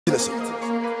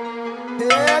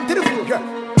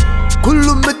كل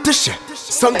متشة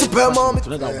سمت بمام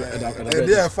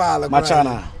دي فعلا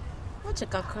ماتشانا What's a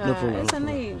cacra? It's a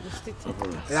name.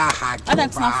 يا حاج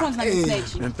That's not front like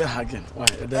stage. مبه حاجن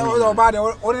وبعد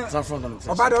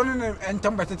وبعد انت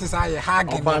بتتساي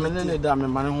حاج وبعد من ده من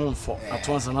ماني هون فو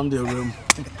اتوانس نام دي روم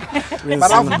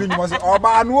Madam bin was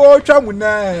oba no twa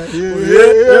na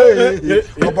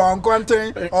oba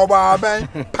nkonten oba ben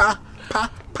pa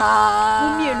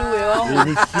Me no way.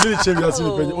 we feel chebi asu ni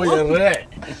penye o ye re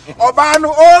oba no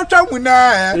o twa na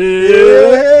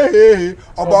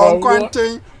oba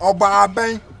nkonten oba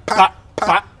ben pa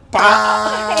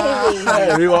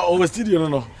we were over studio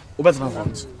no o better na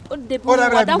front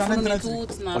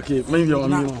okay maybe on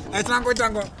me etrango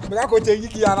me ga ko tengi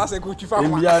ki ana se ko twa kwa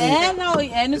Now,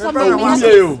 and somebody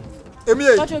emi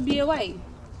what will be away.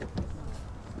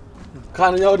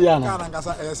 kan ya odiana kana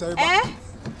ngasa ese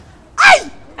ai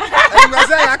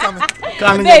ngasa ya kame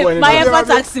kan ya boy My ever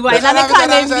taxi why na the car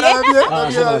name be.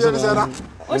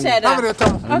 O share that.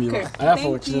 Okay. I have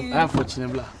for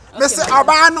chinebla Mr.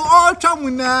 Abano all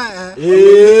chamuna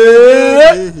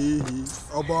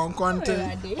oba nkonte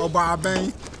oba ben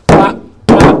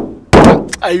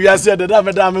I we are said that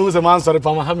madam who say man sorry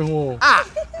pa ma ha me ho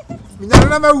minya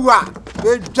na mawu a be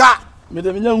dwa me de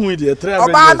minya hu de tre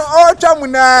oba no all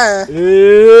chamuna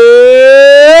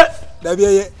da bi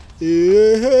ye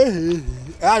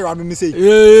ayo anu ni sei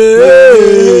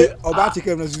oba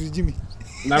chikem na zuzu jimi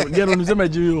na ge no se ma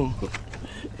jimi o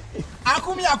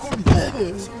akumi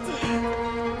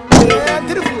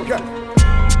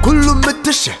كل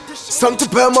متشة سمت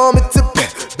بمام تبه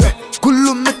كل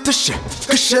متشة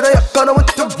كشرة يقنا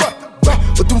وتبه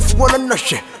وتنفونا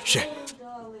النشة شه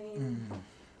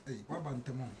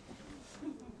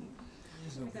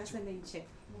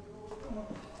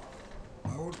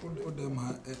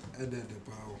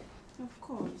Of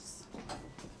course.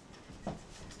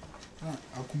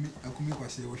 akumi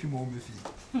kwase wo hwemo me fi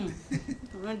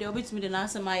Run the obit me the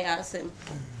answer my asem.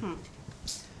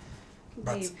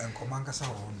 but enkomanga sa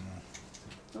wo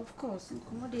no Of course,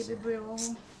 come on, baby, bro.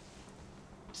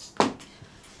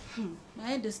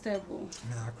 I disturb you.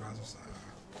 me akra so sa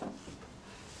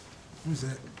nse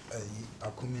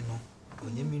akumi no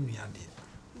onye me nua de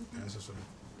enso so no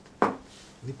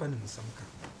nipa ne musamka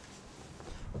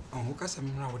ho ka sa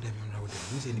me mra wo de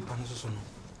nse nipa no so no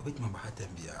obitima ba hatem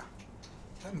bia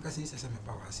time ka se me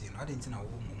ba wase no ade ntina wo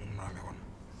mra me won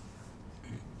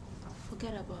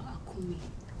Forget about Akumi.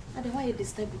 I don't want you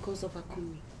disturb because of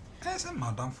Akumi. Yes,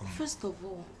 madam for First of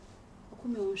all,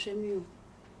 Akumi won't shame you.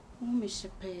 I'm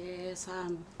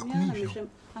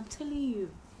telling you.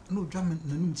 No, German,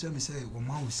 no, tell me say, well,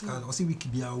 my scar, or see, we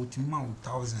could be out to my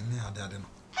 1,000 near that.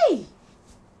 Hey!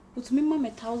 What's me, Mamma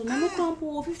 1,000? I'm not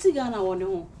going to 50 Ghana on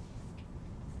home.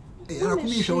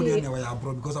 Akumi showed you anyway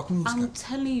abroad because Akumi. I'm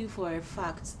telling you for a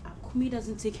fact, Akumi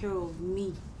doesn't take care of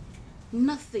me.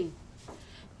 Nothing.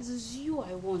 This is you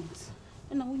I want.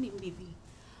 And I want it, baby.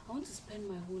 I want to spend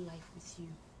my whole life with you.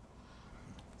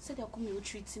 Said Akumi will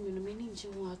treat me no meaning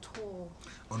you at all.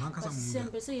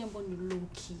 But say I'm born low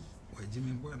key. Why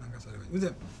Jimmy boy and Angasa? With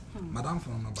them, Madame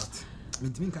from no, but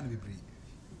me can be free.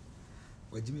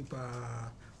 Why Jimmy pa?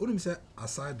 Wouldn't say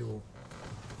aside though.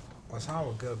 Was how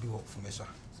a girl be work for me, sir.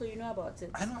 So you know about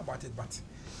it? I know about it, but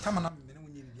come on, I'm going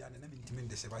to be an intimate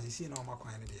this. But you see, no more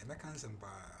coin idea. I can't some.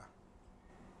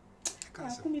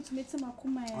 Akumi to meet some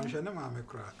Akuma. I shall never make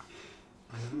cry.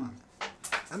 I know.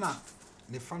 And now,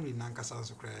 the family Nankasa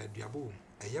so cry, Diabo.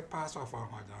 A year pass off our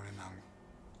down and now.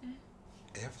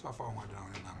 A year off our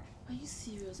down and now. Are you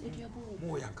serious? Diabo.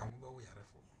 More young come over.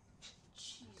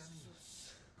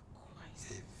 Jesus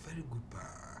Christ. Very good pa.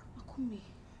 Akumi.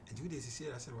 And you days see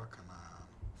I said what can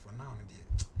for now dear.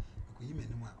 You may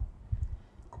know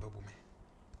about me.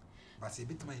 But a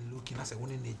bit my looking as a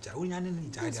one in nature. Only an in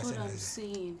nature. That's what I'm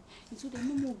saying. It's the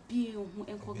no being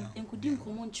and couldn't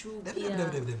come on true.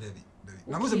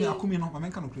 Now was a Akumi no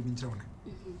man can crib in town.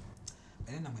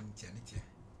 And I'm in Tianity.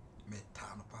 May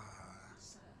Tanapa.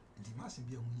 And he must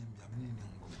be a woman.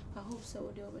 I hope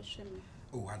so. They always show me.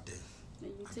 Oh, what day?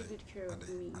 And you take good care of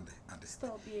me.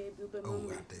 Stop being able to. Oh,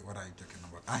 what day? What are you talking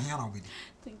about? I hear with you.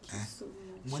 Thank you so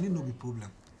much. Money no be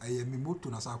problem. I am a motor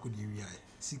na sa could you.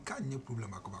 See, can't no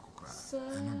problem. I come back. I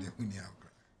know the money.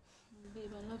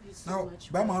 Babe, I love you so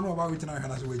much. Now, by know about it now, and I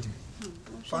was waiting.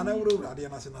 Fana will I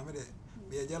didn't say,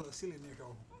 be a jealous silly nigga.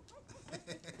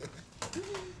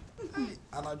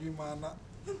 And I do man,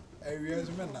 a real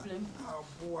man. Oh,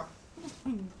 boy.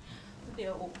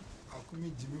 They're all. I'll come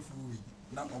meet Jimmy Foo.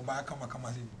 Not or back come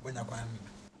when you're crying.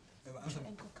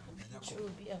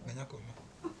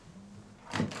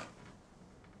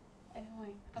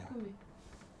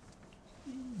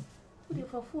 Who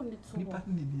for phone it so? Nipa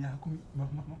ni ni akumi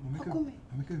mama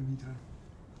make me try.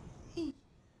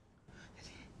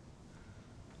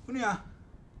 Unia.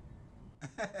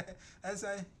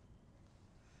 Esai.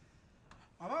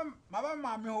 Mama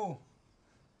mami ho.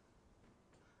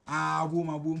 Ah,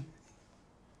 boom.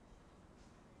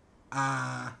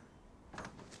 Ah.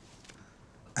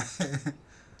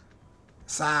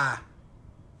 Sa.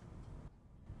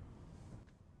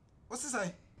 What's this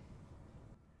say?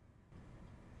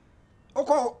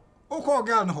 Oko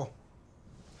girl no.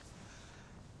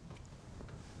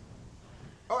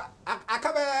 Oh, I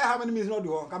come how many minutes no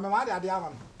do? Come ma dey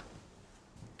am.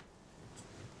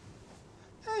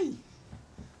 Hey.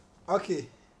 Okay.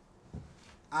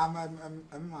 I'm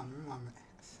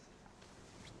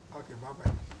okay,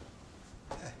 bye.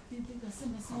 Baby, that's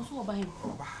so about him.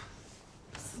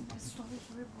 Sorry,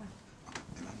 boy.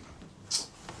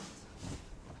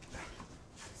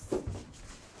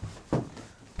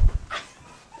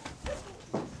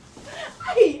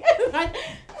 Hey,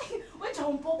 what you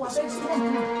want for?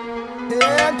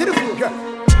 Yeah,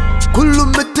 كله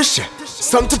متشة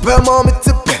سمت بما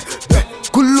متبه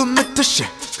كله متشة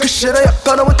كشرة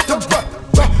يقنا متبه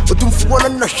وتنفونا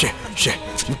النشة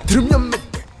نترم يمد.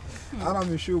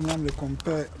 I'm sure mom they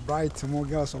compare bright more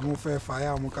girls or more fair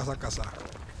fire more kasa.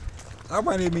 I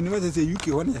want to be to say UK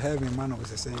when you have a man of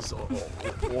the same so.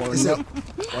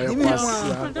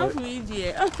 Don't read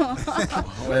here.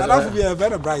 I love to be a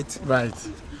very bright. Right.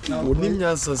 Onim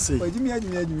nyansa say.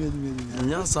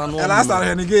 Nyansa no. And I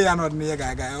started again and not near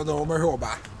guy or the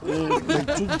over.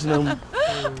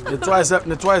 The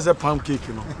twice a pancake,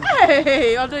 you know.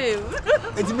 Hey, I'll do you.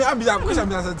 It's me, I'm a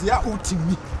question as a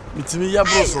ultimate. It's me, ya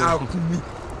bro.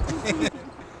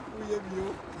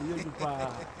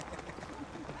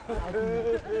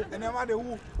 And I'm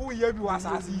who you was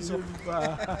as so.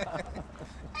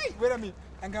 Hey, wait a minute.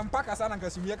 And can pack us and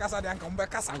Casumia and come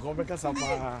back as I come back as a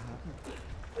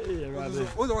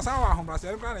was our home. I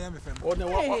said, I am a friend. Oh, no,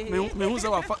 who's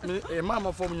a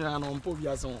mamma for me and on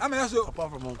Pobias. I'm also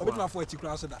apart from a 40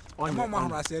 class of that. On my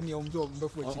mama, I said,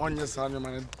 before on your son,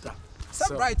 man.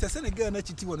 Some bright as any girl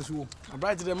that you want to. I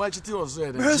bright the match to us,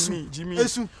 Jimmy,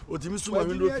 or Jimmy Suma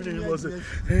window feeling was a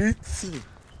see.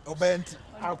 Or bent.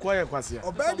 I'll quiet Quasia.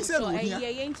 Or bent is a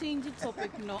ain't changed the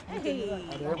topic, no. Hey,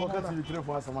 I forgot to be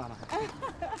for some man.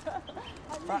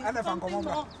 And if I'm coming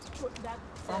back,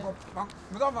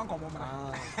 without Uncle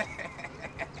Mama.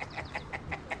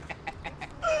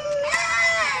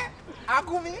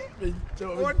 Akumi,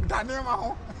 what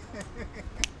Daniel?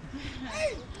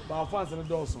 But fast and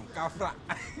Dawson. Kafra.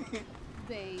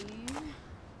 Babe.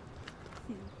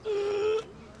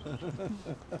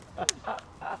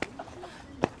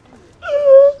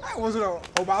 I was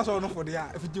Obaso no for the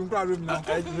if you crowd room now.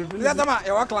 That's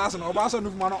my class and Obaso no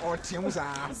man or Tims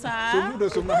are. So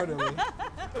good so much.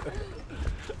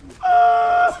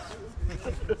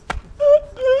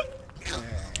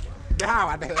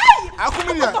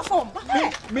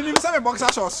 Minimum 7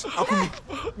 boxer shorts.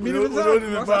 Minimum.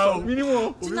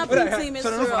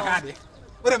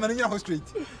 What am I in street?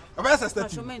 A best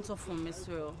statement of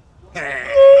Mr.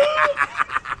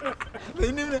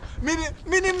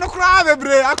 Minimum no crab,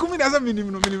 bre. I come in as a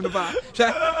minimum.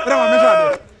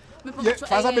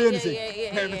 Fasa be in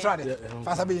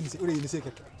Fasa be in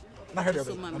secret. Not heard of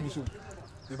it. I'm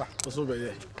so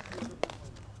bad.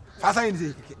 Fasa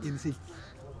in see.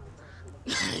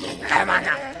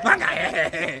 Manga.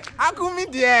 Akumi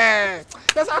die.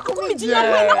 That's Akumi die.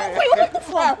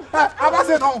 I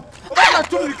no. I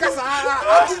told you because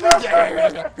Akumi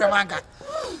die. Manga.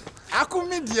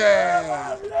 Akumi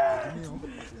die.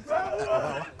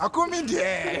 Akumi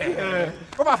die.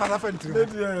 Come on, Fasa friend.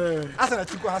 Asa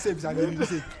Chico has said you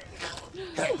say.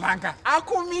 Manga.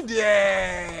 Akumi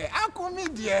die. Akumi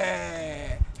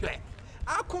die.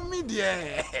 Akumi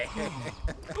die.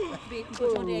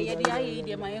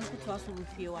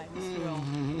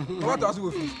 What was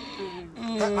with you?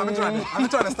 I'm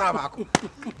trying to start back.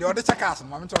 The other checkers, I'm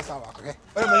trying to start back. Okay.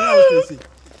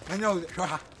 I know.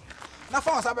 Now,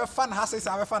 for us, I have fun. Has says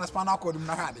I have fun. Span out. What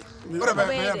about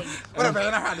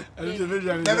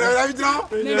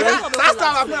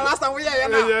last time we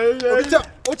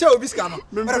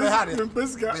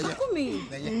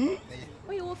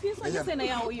you feel like you say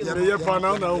now you. Yeah,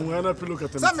 now when I look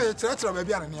at them. Some church or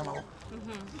maybe an animal.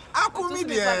 Akumi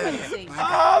die.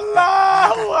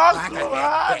 Allahu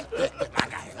Akbar.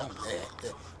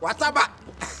 What about?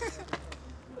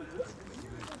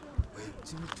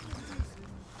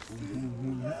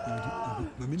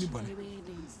 Mammy Bonnie.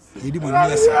 You didn't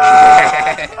want to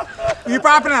you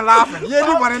popping and laughing. You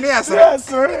didn't want to answer. Yes,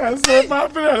 sir.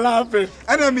 Popping and laughing.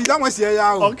 And then me, that was here.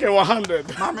 Okay,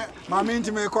 100. Mammy,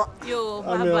 into me. Yo,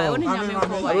 bye. Only I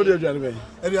know the other way.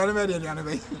 And the other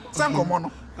way. Some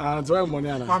common. Ah, so I'm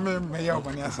Moniana. Mammy, may you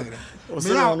open your say.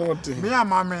 Me and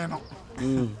my man.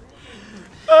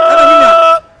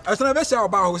 I said, I shall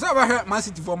about who's ever heard my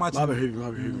city for much. My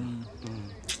behavior.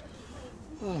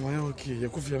 Oh, my okay. You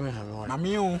could feel me having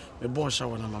Mammy, a boss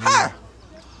shower.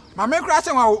 Mammy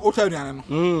crashing our hotel.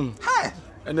 Hi.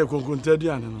 And they could tell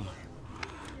you.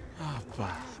 Ah,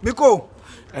 Miko.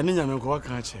 And then you go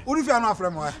catch it. What if you are not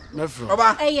from where?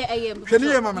 Oba. Hey. Can you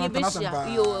hear my man?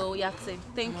 Yo, Yatse.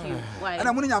 Thank you. Why? And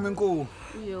I'm going to go.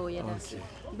 Yo, yeah, that's it.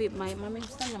 Babe, my mommy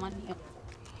stand your man here.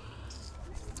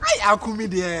 I'll come in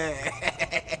there.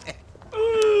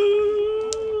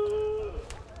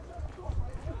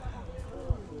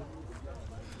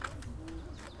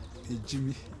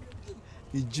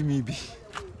 Jimmy B.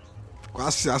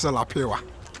 Quase essa la pewa.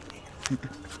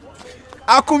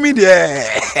 Akumidie.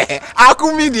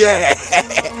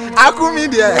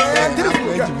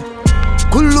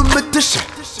 Kullu mittishe,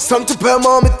 samtu pe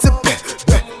ma mittipe.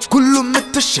 Kullu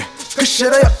mittishe,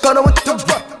 kishera yakana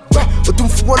mittipe.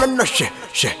 Utumfu wana nashe,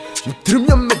 yitrim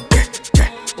ya medde.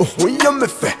 Ohoya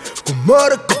mefe,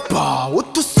 kumara kapa.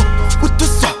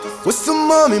 Utusa,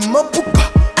 wasamami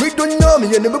mapuka. Midonyami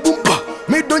yene mebumba,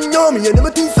 midonyami yene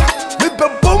metisa. Mibe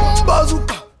bomba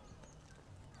zuka.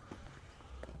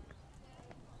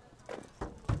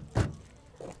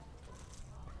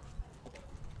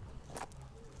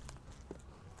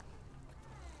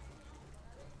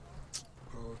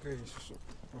 Okay, so.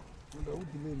 The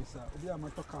would delay me, sir. We are my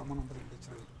talk. I'm on the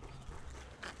channel.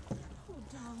 Oh,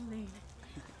 darling.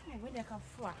 Where they come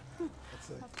from?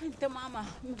 I think the mama.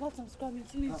 My bottom's coming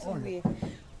to me somewhere.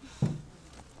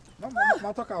 No,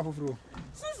 my talk out of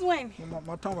Since when?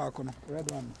 my tongue back on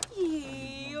red one.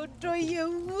 You do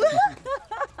you?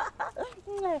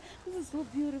 This is so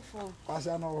beautiful. Pass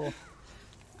I know.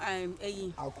 I'm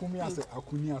a. I'll come here as a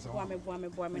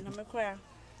Boy, I'm cry.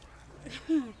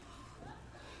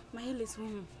 My hair is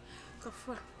woman.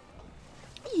 Kafra.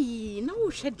 No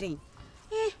shedding.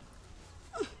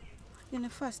 In the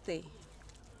first day.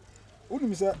 What do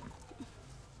you say?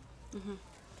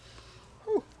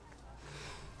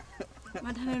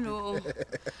 Madam, no.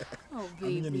 Oh,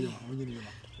 baby.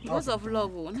 Because of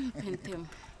love, I'm pentem.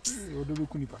 You do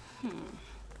Kunipa.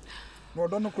 No,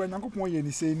 don't know when Uncle Moy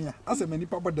any say near. As a many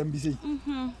papa them busy.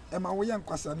 And my way and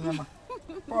Quasaniama.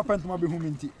 Papa to my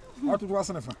behuminti. What was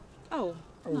an affair? Oh,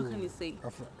 what can you say?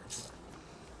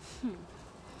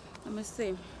 I must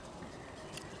say.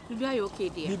 You are okay,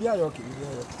 dear. You are okay.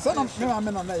 Son of me, I'm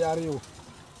on the Yario.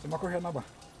 The Macoha number.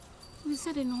 We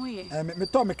said in no way. And me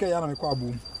Tommy Kayana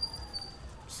Quaboom.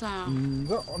 Sir,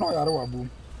 no, Yaro boom.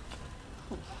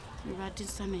 you are this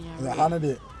son. The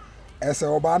Hannah, as a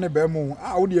Obana Bemu,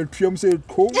 I would your triumph say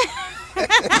cold.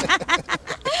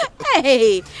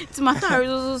 Hey, it's my car.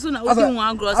 Soon I will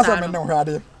want gross. As I know how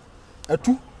they a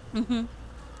two.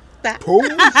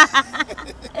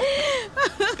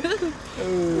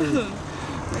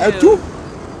 A two.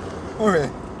 Okay.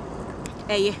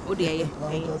 Hey, oh dear.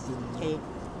 Hey.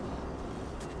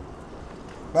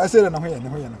 But I said, no, here.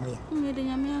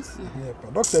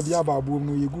 Doctor Biaba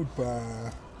boom, you good pa.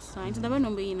 Signs never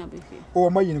know being a baby. Oh,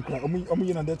 my in cry,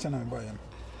 in that channel by him.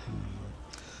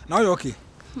 Now you're okay.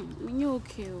 You're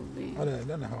okay, baby. I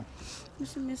don't know how.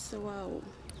 Mr. Wow.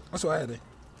 What's why they?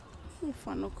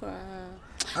 Fun of cry.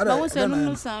 I was a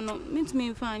no sound, meant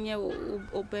me find you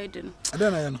or bed. I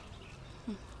don't know.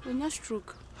 When you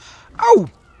stroke. Oh,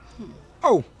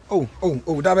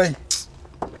 that way.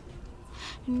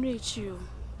 Enrich you.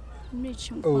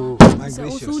 Oh, my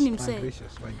gracious.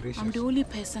 I'm the only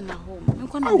person at home. I'm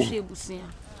going to share with you.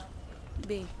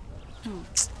 Babe.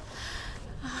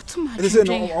 Too much. It is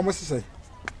almost to say.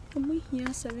 I'm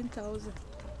here 7,000.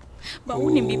 But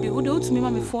only baby, who don't me,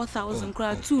 mammy 4,000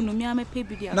 cry too. No, me, I'm a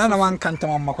baby. None of one can't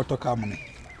tell my Makoto money.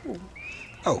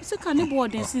 Oh, so can you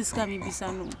board and see coming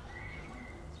Bisano?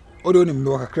 Oh, don't even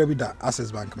know a credit that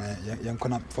Access Bank, man. Young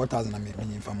con up 4,000 and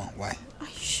me from why? Are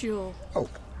you sure? Oh,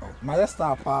 my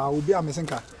staff will be a missing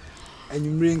car. And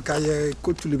you bring Kaya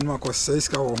go to live no cost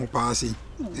 6 or passing.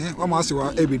 What must you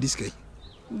are every disc?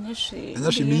 And that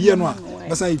should be year one.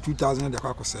 That's 2,000 and the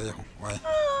car say. Why?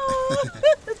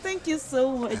 Thank you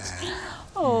so much.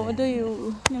 Oh, do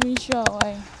you? Let me show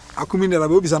why. I come in there, I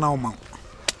will be an hour.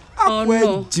 Oh,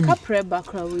 no.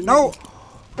 No.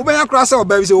 Obey cross or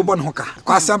baby, open hooker.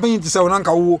 Cause something to say,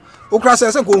 Uncle who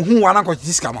crosses a who one uncle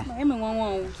this come on.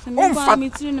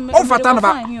 Oh, Fatan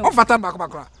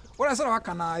back. What I said, I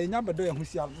can I never do a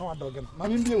husia, no dog.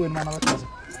 Mammy be with my cousin.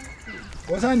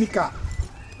 Was I Nika?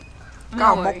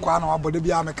 Come, Mokano, but the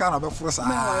Biama can of a force.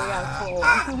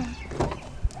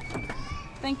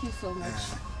 Thank you so much.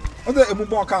 Other a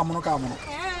more come on, come on.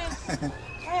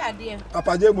 Hey, dear.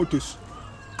 Papa Demotus.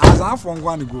 As I'm from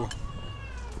one go.